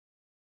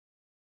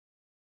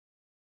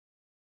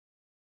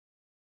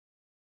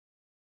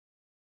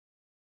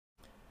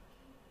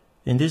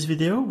In this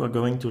video, we're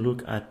going to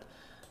look at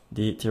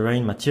the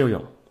terrain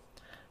material.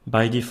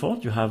 By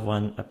default, you have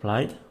one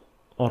applied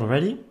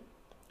already,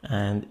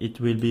 and it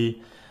will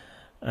be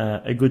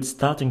a good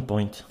starting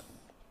point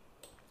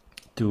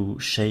to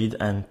shade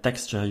and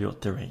texture your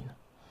terrain.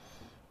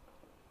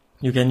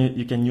 You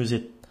can use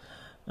it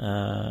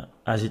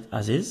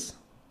as is,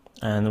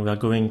 and we are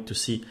going to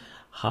see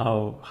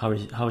how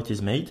it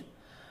is made,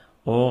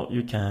 or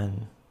you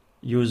can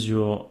use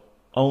your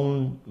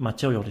own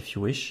material if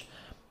you wish.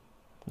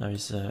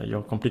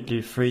 You're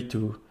completely free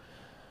to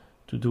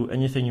do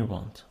anything you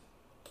want.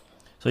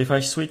 So if I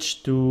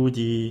switch to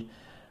the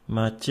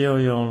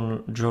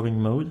material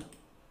drawing mode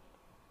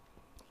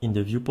in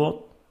the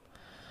viewport,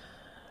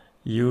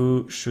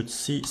 you should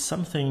see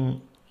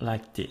something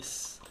like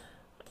this.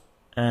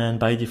 And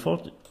by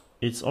default,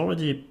 it's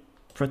already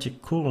pretty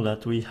cool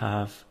that we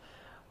have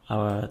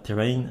our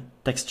terrain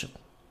texture.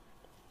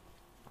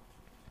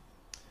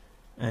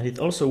 And it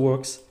also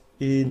works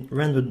in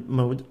rendered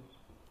mode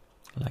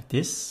like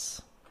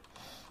this.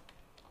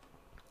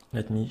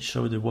 Let me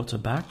show the water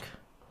back.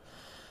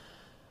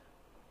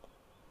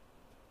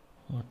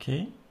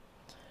 Okay.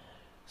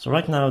 So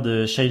right now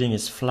the shading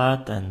is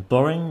flat and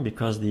boring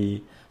because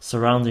the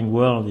surrounding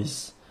world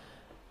is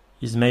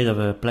made of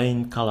a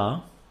plain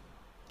color.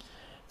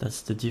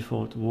 That's the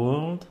default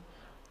world.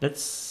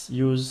 Let's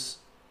use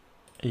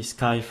a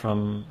sky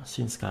from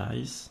Scene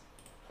Skies.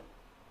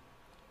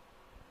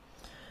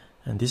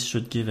 And this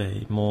should give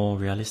a more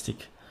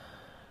realistic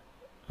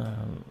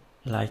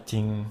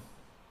lighting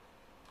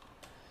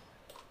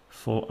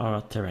for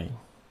our terrain.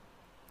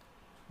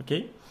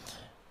 Okay,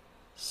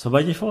 so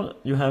by default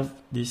you have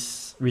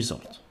this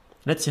result.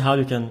 Let's see how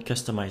you can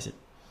customize it.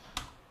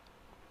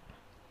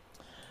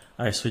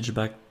 I switch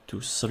back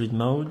to solid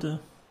mode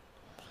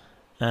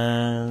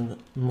and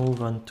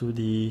move on to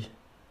the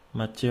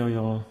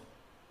material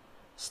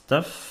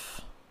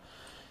stuff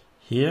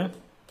here.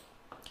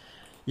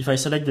 If I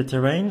select the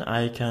terrain,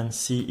 I can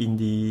see in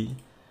the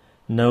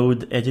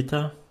node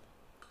editor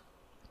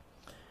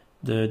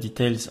the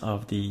details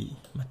of the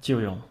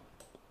material,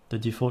 the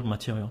default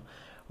material.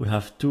 We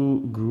have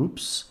two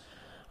groups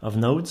of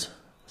nodes,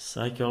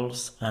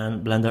 cycles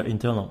and Blender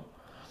internal.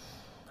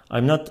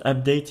 I'm not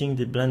updating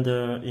the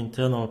Blender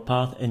internal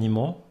part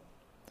anymore,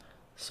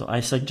 so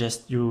I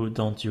suggest you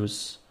don't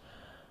use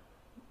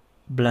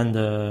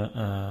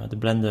Blender, the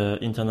Blender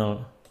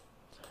internal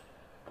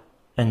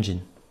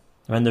engine,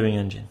 rendering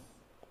engine.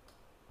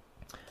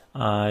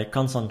 I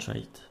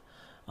concentrate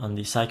on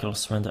the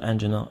cycles render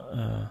engine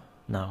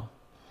now.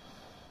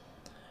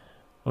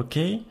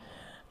 Okay,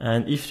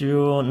 and if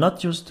you're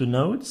not used to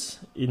nodes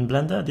in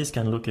Blender, this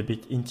can look a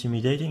bit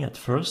intimidating at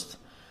first,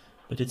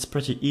 but it's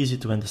pretty easy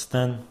to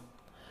understand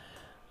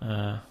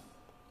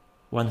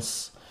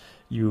once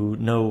you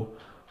know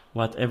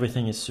what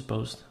everything is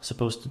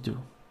supposed to do.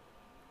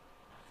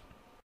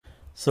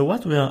 So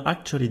what we are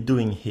actually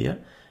doing here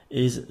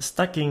is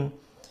stacking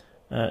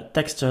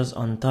textures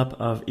on top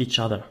of each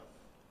other.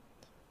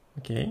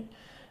 Okay,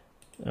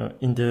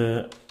 in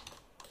the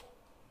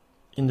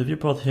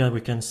viewport here we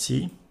can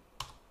see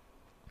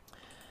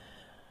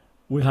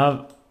we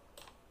have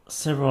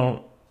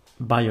several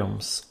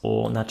biomes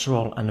or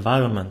natural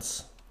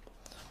environments,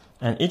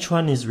 and each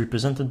one is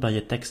represented by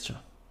a texture.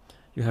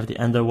 You have the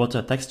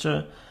underwater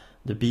texture,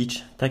 the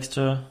beach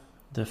texture,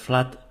 the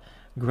flat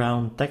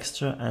ground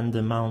texture, and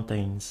the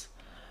mountains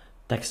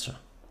texture.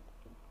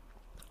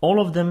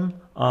 All of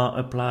them are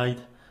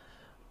applied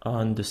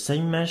on the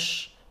same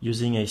mesh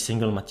using a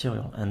single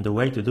material, and the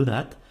way to do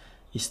that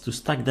is to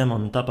stack them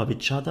on top of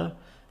each other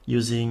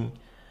using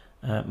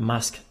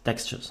mask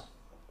textures.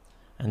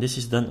 And this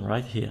is done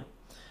right here.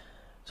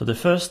 So the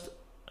first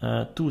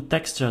two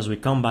textures we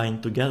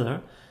combine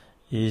together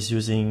is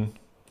using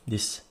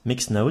this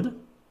mix node.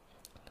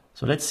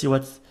 So let's see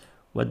what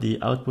the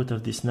output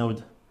of this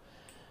node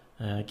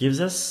gives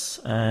us,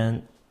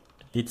 and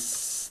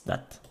it's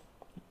that.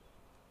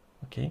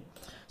 Okay,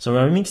 so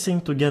we're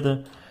mixing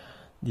together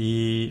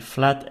the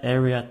flat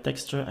area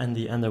texture and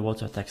the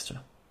underwater texture.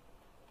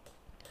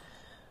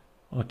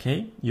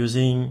 Okay,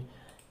 using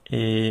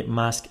a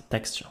mask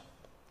texture.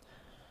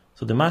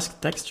 So the mask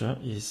texture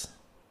is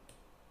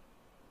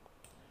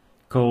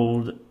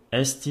called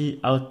ST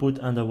output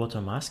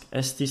underwater mask.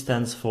 ST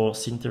stands for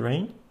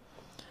SceneTerrain.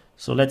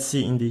 So let's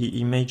see in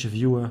the image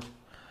viewer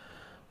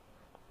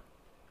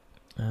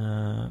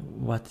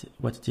what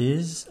it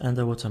is.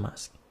 Underwater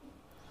mask.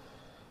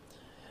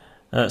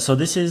 So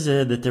this is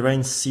the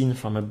terrain seen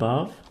from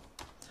above,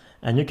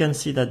 and you can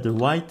see that the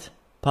white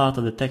part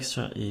of the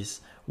texture is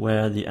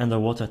where the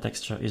underwater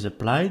texture is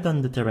applied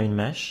on the terrain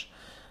mesh,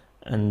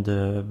 and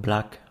the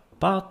black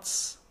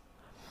parts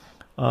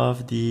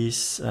of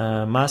this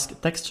mask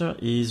texture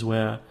is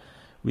where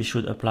we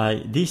should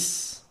apply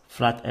this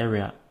flat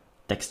area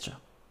texture.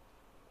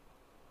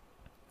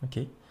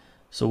 Okay,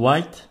 so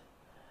white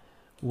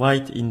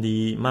in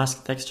the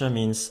mask texture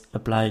means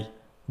apply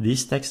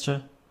this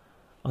texture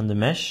on the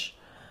mesh,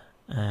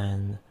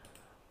 and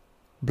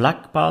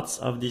black parts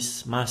of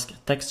this mask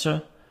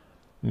texture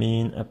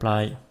mean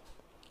apply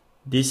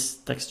this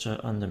texture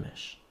on the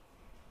mesh.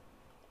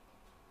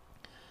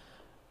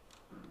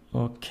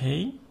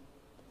 Okay,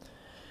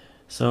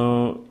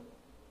 so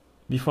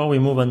before we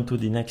move on to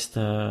the next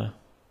the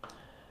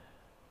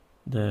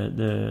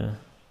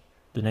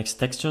next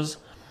textures,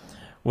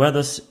 where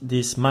does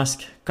this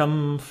mask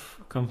come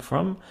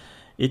from?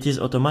 It is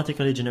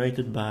automatically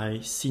generated by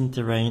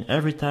SceneTerrain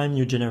every time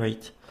you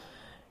generate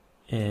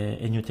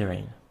a new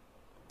terrain,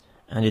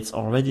 and it's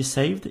already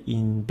saved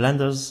in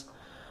Blender's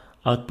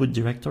output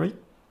directory,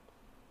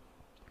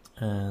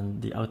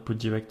 and the output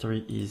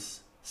directory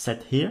is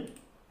set here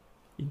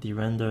in the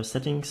render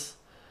settings.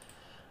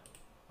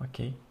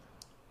 Okay,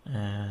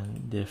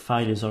 and the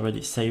file is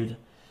already saved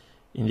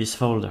in this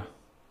folder,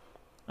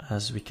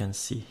 as we can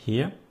see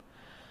here.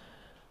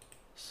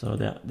 So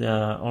they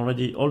are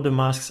already, all the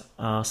masks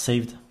are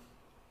saved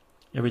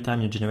every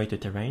time you generate a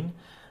terrain,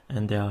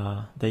 and they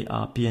are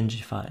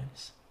PNG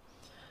files.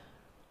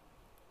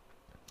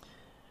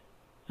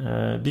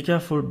 Be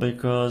careful,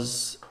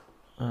 because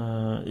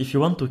if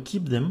you want to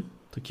keep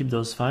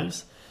those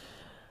files,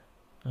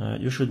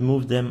 you should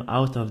move them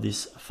out of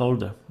this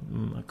folder.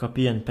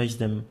 Copy and paste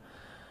them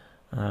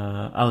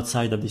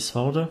outside of this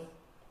folder,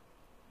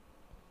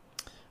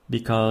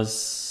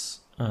 because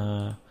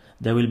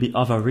they will be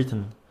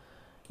overwritten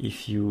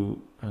if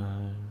you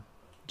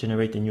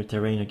generate a new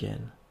terrain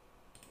again.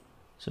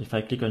 So if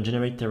I click on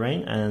generate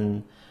terrain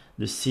and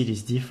the seed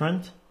is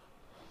different,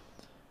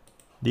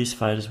 these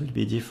files will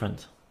be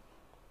different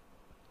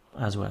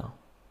as well.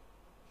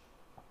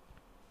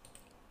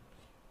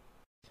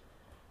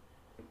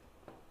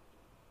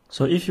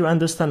 So if you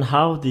understand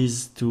how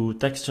these two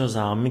textures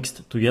are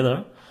mixed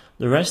together,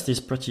 the rest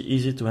is pretty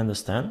easy to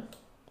understand,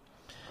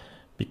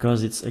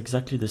 because it's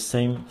exactly the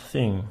same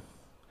thing.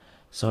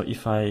 So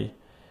if I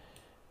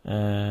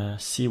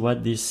see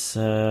what this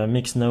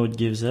mix node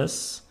gives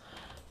us,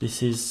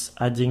 this is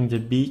adding the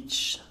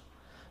beach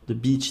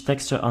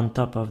texture on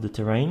top of the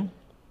terrain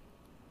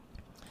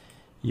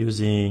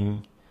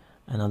using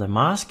another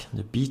mask,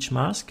 the beach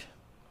mask,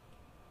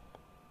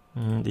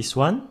 this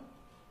one.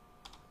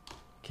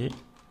 Okay,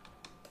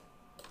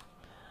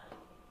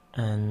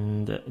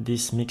 and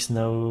this mix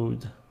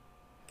node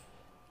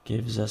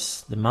gives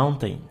us the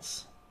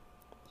mountains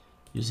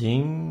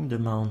using the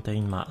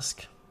mountain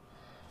mask.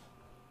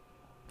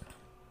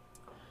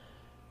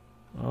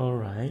 All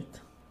right,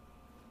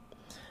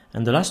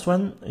 and the last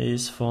one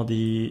is for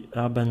the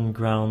urban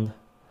ground,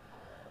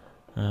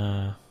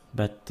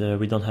 but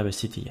we don't have a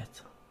city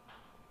yet.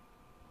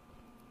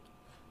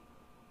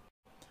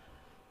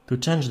 To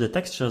change the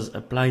textures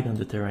applied on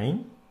the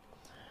terrain,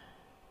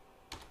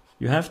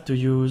 you have to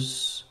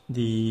use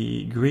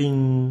the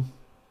green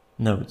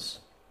nodes,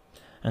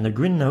 and the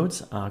green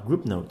nodes are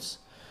group nodes.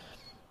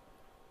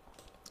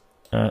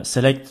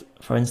 Select,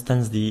 for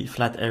instance, the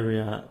flat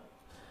area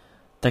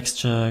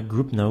texture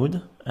group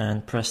node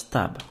and press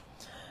tab,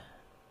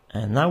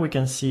 and now we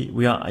can see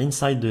we are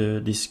inside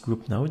this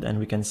group node, and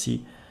we can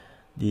see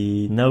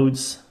the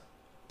nodes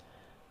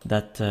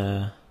that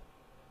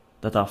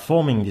are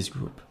forming this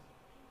group.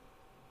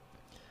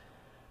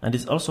 And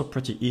it's also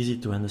pretty easy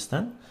to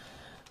understand.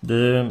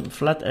 The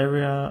flat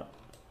area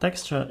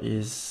texture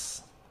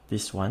is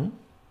this one.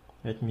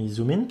 Let me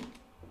zoom in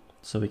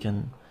so we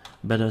can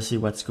better see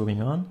what's going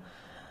on.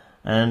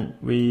 And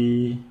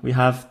we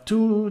have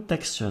two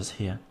textures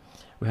here.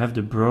 We have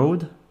the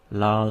broad,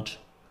 large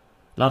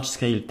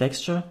scale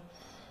texture,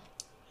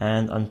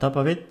 and on top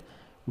of it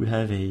we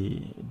have a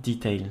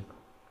detail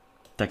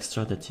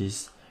texture that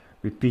is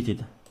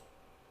repeated.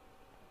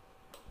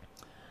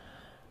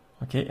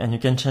 Okay, and you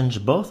can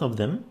change both of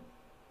them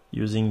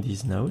using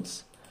these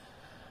nodes.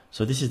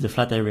 So this is the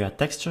flat area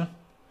texture,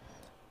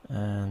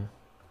 and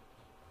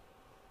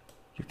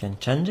you can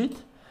change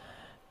it.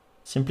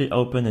 Simply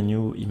open a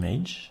new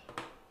image.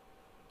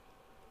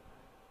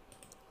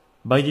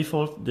 By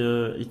default, we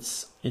are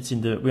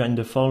in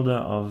the folder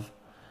of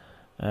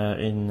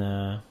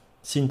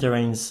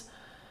SceneTerrain's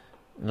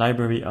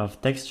library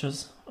of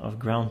textures, of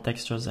ground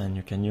textures, and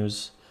you can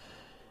use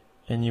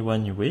any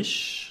one you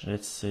wish.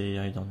 Let's say,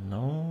 I don't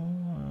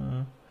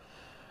know,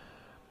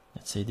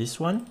 let's say this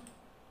one.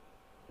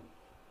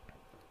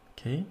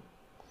 Okay,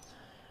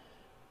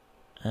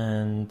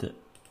 and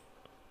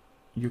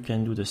you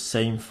can do the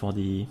same for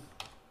the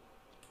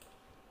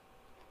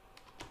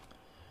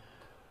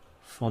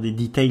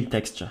detail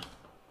texture,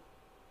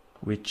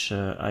 which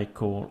I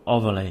call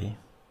overlay.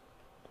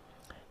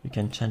 You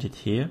can change it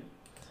here,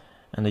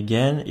 and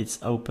again it's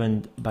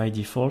opened by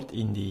default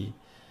in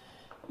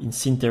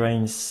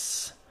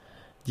SceneTerrain's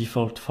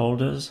default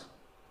folders.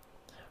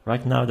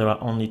 Right now there are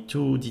only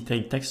two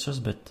detailed textures,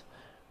 but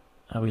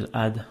I will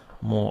add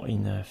more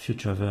in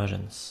future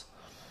versions.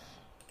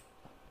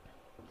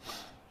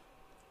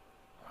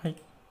 Right.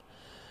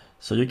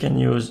 So you can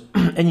use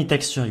any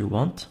texture you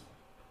want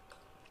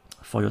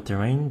for your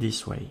terrain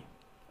this way.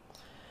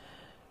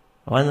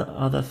 One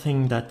other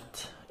thing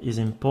that is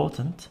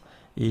important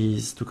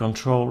is to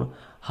control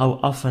how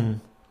often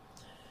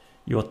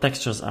your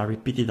textures are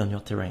repeated on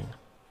your terrain.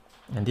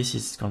 And this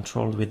is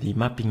controlled with the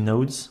mapping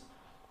nodes.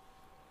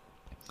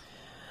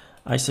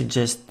 I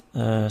suggest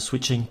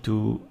switching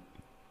to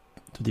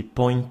the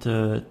point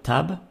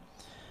tab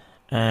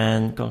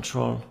and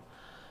control,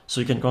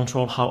 so you can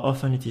control how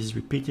often it is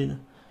repeated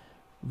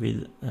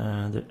with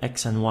the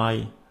X and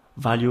Y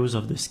values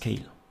of the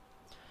scale.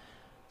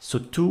 So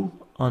 2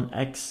 on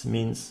X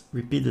means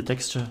repeat the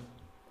texture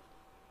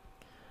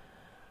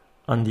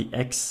on the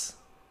X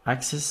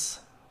axis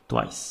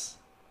twice.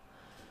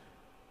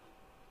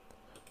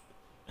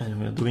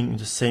 And we're doing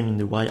the same in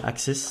the Y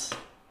axis.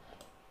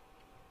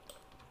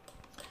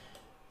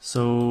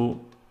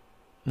 So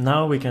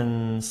now we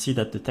can see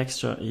that the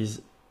texture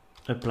is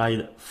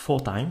applied 4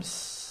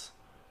 times.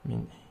 I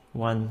mean,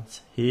 one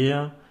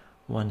here,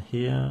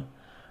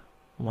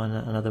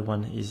 another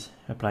one is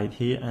applied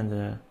here, and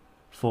the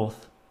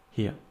 4th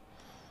here.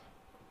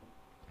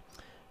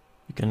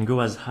 You can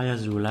go as high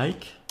as you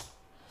like,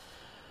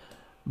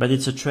 but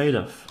it's a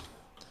trade-off.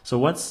 So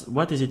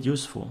what is it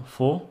useful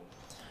for?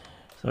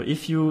 So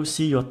if you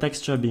see your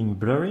texture being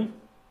blurry,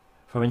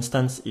 for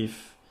instance,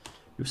 if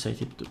you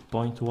set it to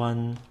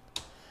 0.1,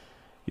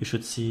 you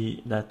should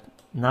see that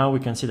now we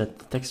can see that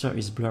the texture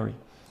is blurry,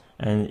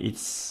 and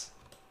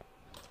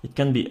it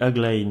can be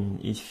ugly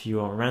if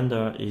your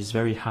render is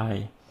very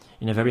high,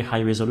 in a very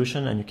high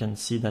resolution, and you can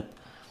see that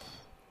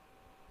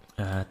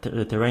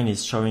the terrain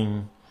is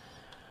showing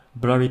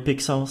blurry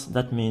pixels.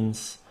 That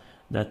means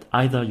that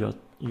either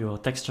your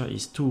texture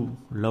is too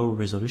low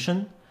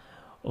resolution,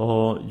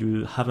 or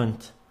you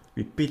haven't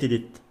repeated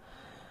it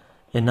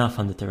enough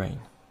on the terrain.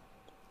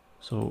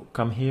 So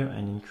come here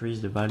and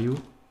increase the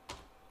value,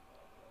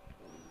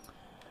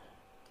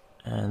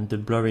 and the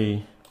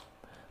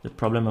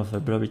problem of a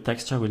blurry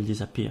texture will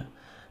disappear.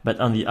 But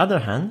on the other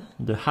hand,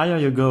 the higher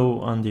you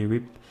go on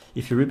the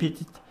if you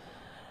repeat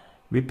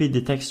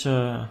the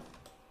texture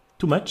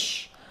too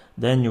much,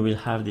 then you will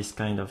have this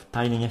kind of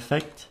tiling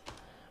effect,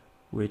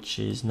 which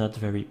is not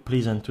very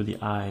pleasant to the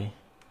eye,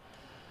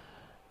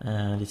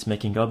 and it's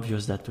making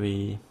obvious that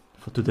to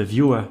the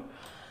viewer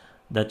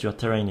that your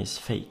terrain is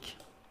fake.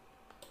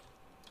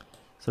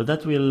 So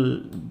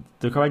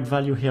the correct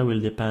value here will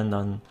depend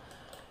on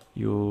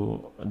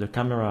the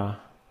camera,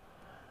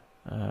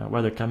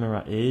 where the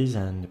camera is,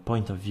 and the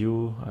point of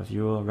view of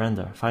your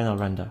final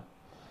render.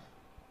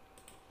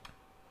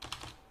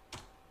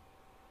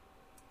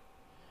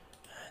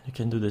 And you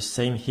can do the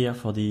same here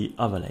for the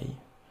overlay.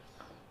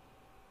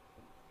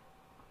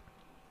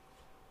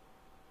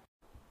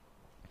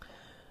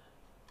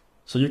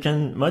 So you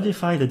can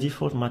modify the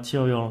default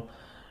material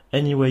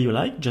any way you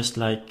like, just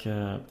like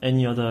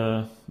any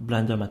other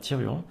Blender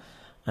material.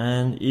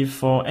 And if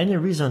for any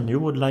reason you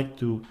would like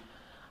to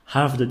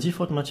have the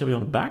default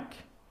material back,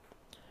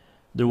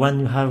 the one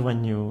you have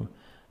when you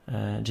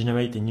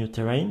generate a new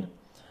terrain,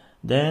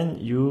 then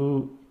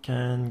you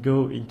can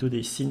go into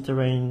the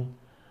SceneTerrain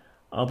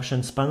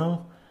options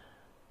panel,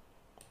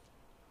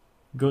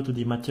 go to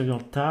the material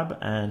tab,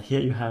 and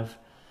here you have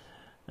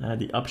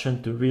the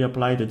option to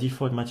reapply the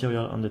default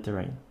material on the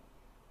terrain.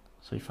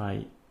 So if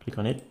I click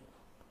on it,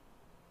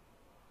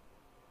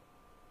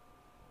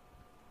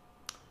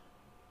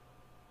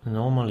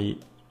 normally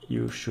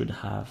you should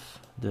have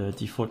the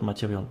default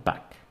material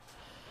back.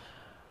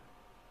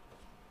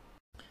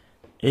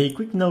 A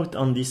quick note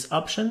on this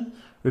option: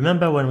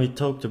 remember when we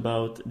talked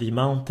about the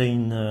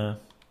mountain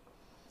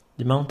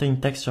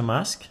texture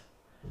mask,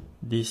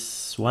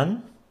 this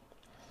one,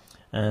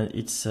 and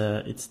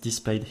it's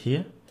displayed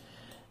here.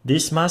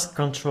 This mask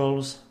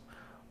controls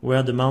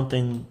where the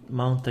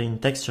mountain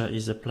texture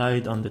is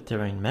applied on the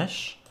terrain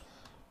mesh.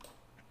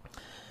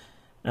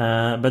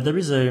 But there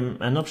is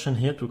an option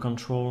here to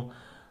control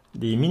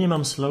the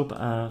minimum slope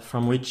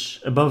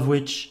above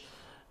which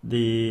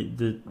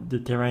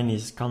the terrain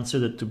is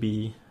considered to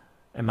be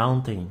a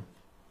mountain.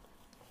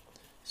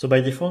 So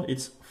by default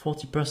it's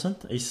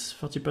 40%. Is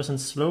 40%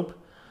 slope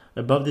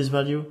above this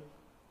value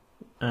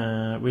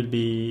will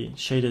be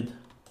shaded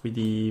with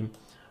the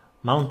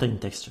mountain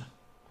texture.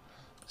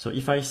 So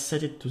if I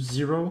set it to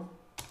 0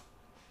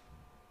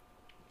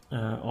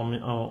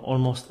 or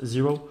almost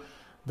 0,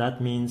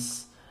 that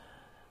means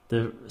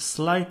the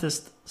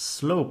slightest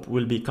slope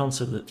will be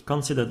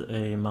considered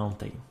a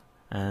mountain.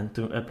 And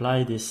to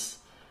apply this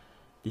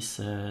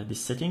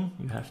setting,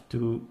 you have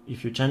to,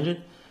 if you change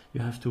it, you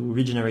have to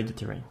regenerate the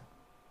terrain.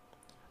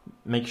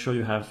 Make sure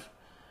you have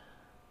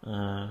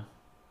the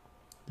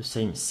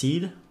same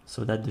seed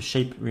so that the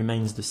shape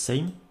remains the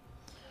same.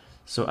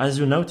 So as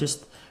you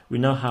noticed, we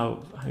now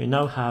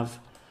have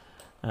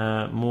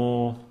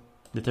more.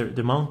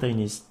 The mountain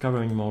is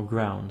covering more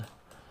ground.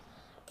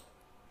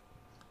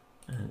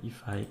 And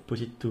if I put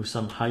it to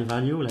some high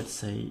value, let's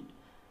say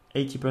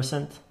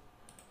 80%,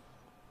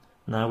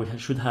 now we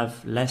should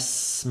have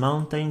less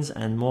mountains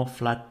and more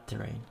flat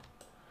terrain.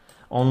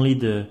 Only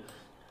the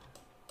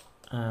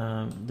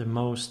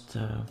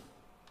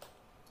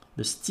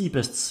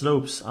steepest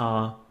slopes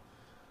are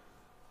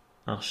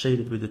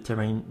shaded with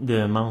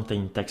the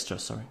mountain texture.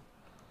 Sorry.